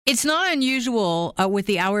It's not unusual with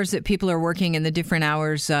the hours that people are working and the different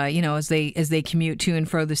hours, as they commute to and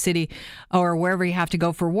fro the city or wherever you have to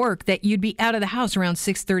go for work, that you'd be out of the house around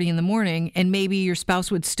 6:30 in the morning and maybe your spouse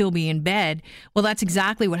would still be in bed. Well, that's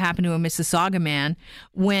exactly what happened to a Mississauga man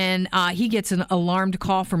when he gets an alarmed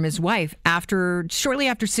call from his wife shortly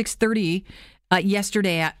after 6:30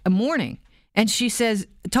 yesterday morning, and she says,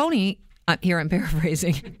 "Tony." Here I'm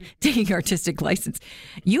paraphrasing, taking artistic license.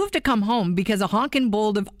 You have to come home because a honking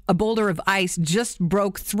boulder of ice just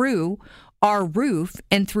broke through our roof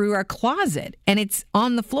and through our closet, and it's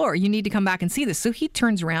on the floor. You need to come back and see this. So he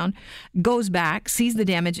turns around, goes back, sees the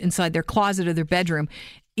damage inside their closet or their bedroom.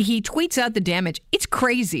 He tweets out the damage. It's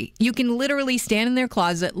crazy. You can literally stand in their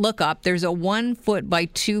closet, look up. There's a 1 foot by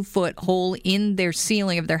 2 foot hole in their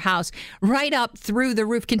ceiling of their house, right up through the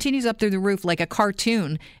roof, continues up through the roof like a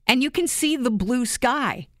cartoon. And you can see the blue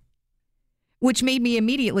sky, which made me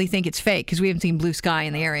immediately think it's fake because we haven't seen blue sky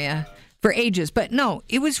in the area for ages. But no,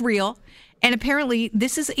 it was real. And apparently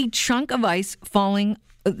this is a chunk of ice falling,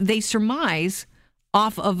 they surmise,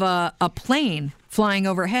 off of a plane flying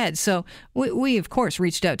overhead. So we, of course,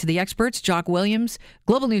 reached out to the experts. Jock Williams,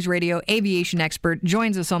 Global News Radio aviation expert,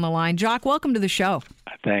 joins us on the line. Jock, welcome to the show.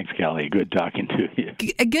 Thanks, Kelly. Good talking to you.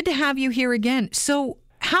 Good to have you here again. So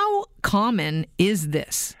how common is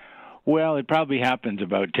this? Well, it probably happens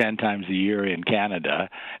about 10 times a year in Canada,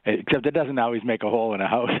 except it doesn't always make a hole in a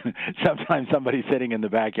house. Sometimes somebody's sitting in the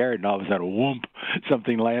backyard and all of a sudden, whoomp,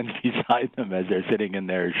 something lands beside them as they're sitting in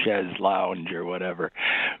their chaise lounge or whatever.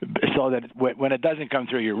 So that when it doesn't come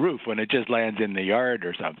through your roof, when it just lands in the yard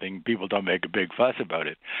or something, people don't make a big fuss about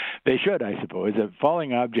it. They should, I suppose.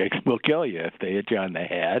 Falling objects will kill you if they hit you on the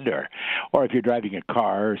head, or if you're driving a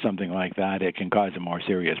car or something like that, it can cause a more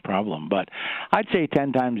serious problem. But I'd say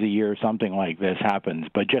 10 times a year something like this happens,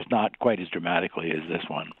 but just not quite as dramatically as this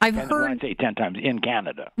one. I've heard, I'd say 10 times in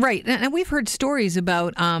Canada. Right, and we've heard stories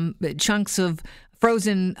about chunks of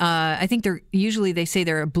frozen, I think they say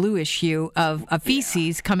they're a bluish hue of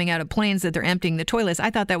feces coming out of planes that they're emptying the toilets.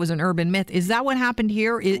 I thought that was an urban myth. Is that what happened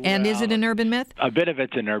here? And is it an urban myth? A bit of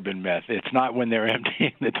it's an urban myth. It's not when they're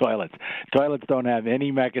emptying the toilets. Toilets don't have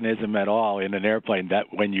any mechanism at all in an airplane that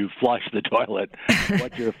when you flush the toilet,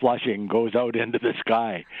 what you're flushing goes out into the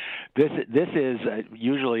sky. This is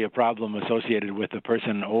usually a problem associated with the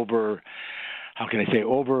person over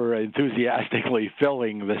enthusiastically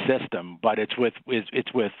filling the system, but it's with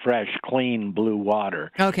fresh, clean blue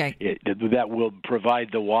water. Okay. That will provide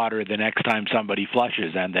the water the next time somebody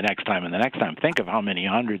flushes, and the next time, and the next time. Think of how many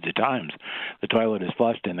hundreds of times the toilet is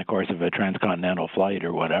flushed in the course of a transcontinental flight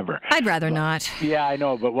or whatever. I'd rather not. Yeah, I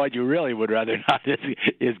know, but what you really would rather not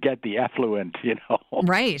is get the effluent,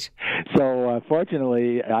 Right. So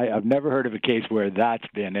fortunately, I've never heard of a case where that's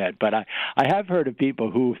been it, but I have heard of people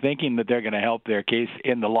who, thinking that they're going to help their case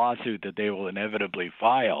in the lawsuit that they will inevitably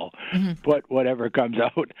file, put whatever comes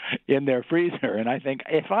out in their freezer. And I think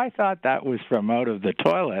if I thought that was from out of the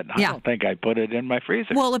toilet, I don't think I'd put it in my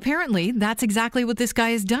freezer. Well, apparently that's exactly what this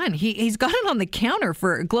guy has done. He's got it on the counter.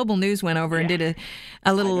 For Global News went over and did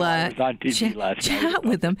a little chat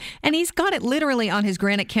with him, and he's got it literally on his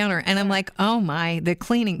granite counter. And I'm like, oh my, the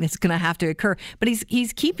cleaning that's going to have to occur. But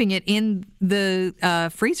he's keeping it in the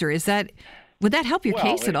freezer. Would that help your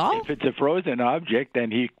case at all? If it's a frozen object,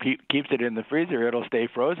 then he keeps it in the freezer, it'll stay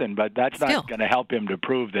frozen. But that's not going to help him to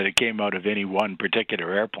prove that it came out of any one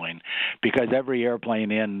particular airplane, because every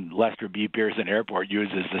airplane in Lester B. Pearson Airport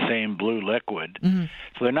uses the same blue liquid. Mm-hmm.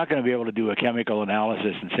 So they're not going to be able to do a chemical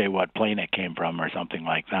analysis and say what plane it came from or something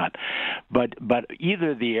like that. But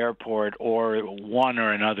either the airport or one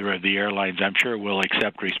or another of the airlines, I'm sure, will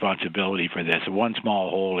accept responsibility for this. One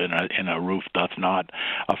small hole in a roof does not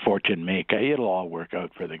a fortune make. It'll all work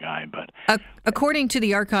out for the guy. But according to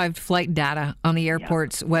the archived flight data on the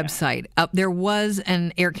airport's website, there was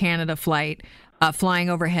an Air Canada flight flying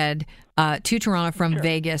overhead to Toronto from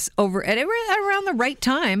Vegas over at around the right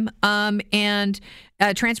time. And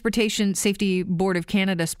Transportation Safety Board of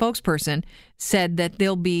Canada spokesperson said that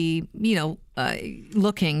they'll be,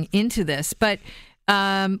 looking into this. But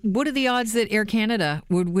what are the odds that Air Canada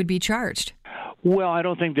would be charged? Well, I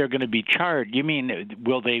don't think they're going to be charged. You mean,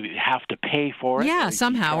 will they have to pay for it? Yeah,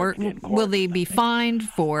 somehow. Or will they be fined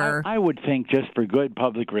for... I would think just for good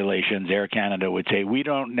public relations, Air Canada would say, we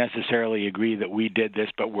don't necessarily agree that we did this,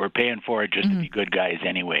 but we're paying for it just to be good guys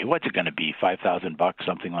anyway. What's it going to be, $5,000,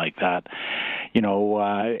 something like that?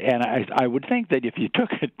 And I would think that if you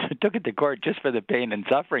took it to court just for the pain and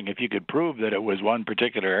suffering, if you could prove that it was one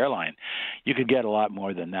particular airline, you could get a lot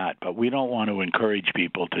more than that. But we don't want to encourage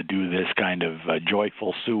people to do this kind of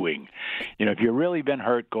joyful suing. If you've really been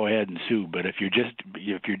hurt, go ahead and sue. But if you're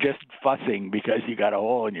just fussing because you got a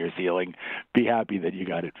hole in your ceiling, be happy that you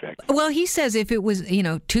got it fixed. Well, he says if it was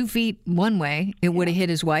 2 feet one way, it would have hit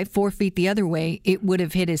his wife. 4 feet the other way, it would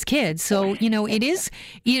have hit his kids. So it is.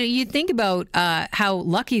 You think about how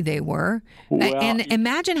lucky they were, and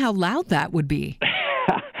imagine how loud that would be.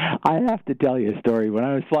 I have to tell you a story. When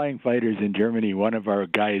I was flying fighters in Germany, one of our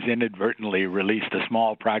guys inadvertently released a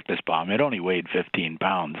small practice bomb. It only weighed 15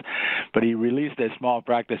 pounds, but he released a small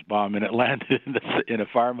practice bomb, and it landed in a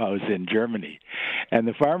farmhouse in Germany. And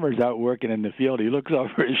the farmer's out working in the field. He looks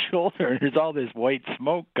over his shoulder, and there's all this white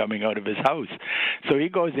smoke coming out of his house. So he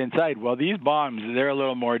goes inside. Well, these bombs, they're a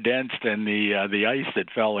little more dense than the ice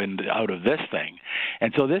that fell out of this thing.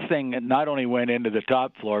 And so this thing not only went into the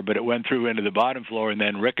top floor, but it went through into the bottom floor and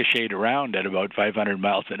then ricocheted around at about 500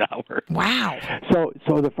 miles an hour. Wow.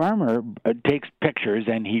 So the farmer takes pictures,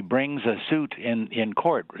 and he brings a suit in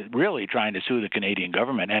court, really trying to sue the Canadian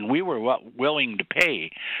government. And we were willing to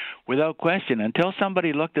pay without question until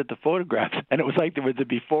somebody looked at the photographs, and it was like there was a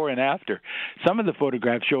before and after. Some of the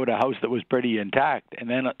photographs showed a house that was pretty intact, and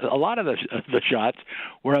then a lot of the shots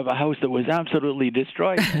were of a house that was absolutely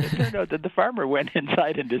destroyed. It turned out that the farmer went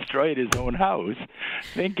inside and destroyed his own house,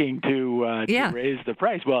 thinking to raise the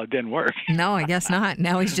price. Well, it didn't work. No, I guess not.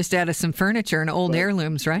 Now he's just out of some furniture and old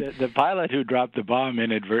heirlooms, right? The pilot who dropped the bomb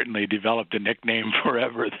inadvertently developed a nickname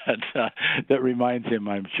forever that reminds him,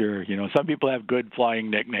 I'm sure. Some people have good flying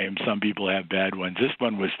nicknames. Some people have bad ones. This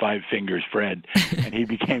one was Five Fingers Fred, and he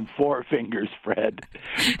became Four Fingers Fred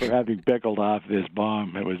for having pickled off this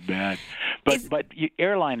bomb. It was bad. But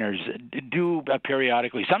airliners do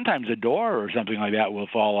periodically. Sometimes a door or something like that will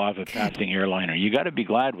fall off a passing airliner. You got to be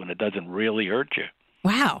glad when it doesn't really hurt you.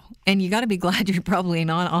 Wow. And you got to be glad you're probably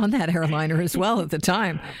not on that airliner as well at the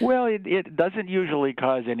time. Well, it doesn't usually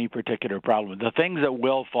cause any particular problem. The things that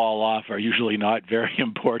will fall off are usually not very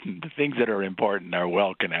important. The things that are important are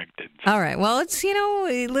well connected. All right. Well, it's,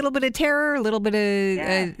 a little bit of terror, a little bit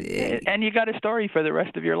of... and you got a story for the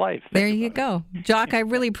rest of your life. There you go. Jock, I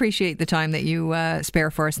really appreciate the time that you spare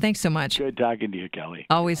for us. Thanks so much. Good talking to you, Kelly.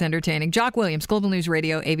 Always entertaining. Jock Williams, Global News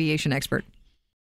Radio aviation expert.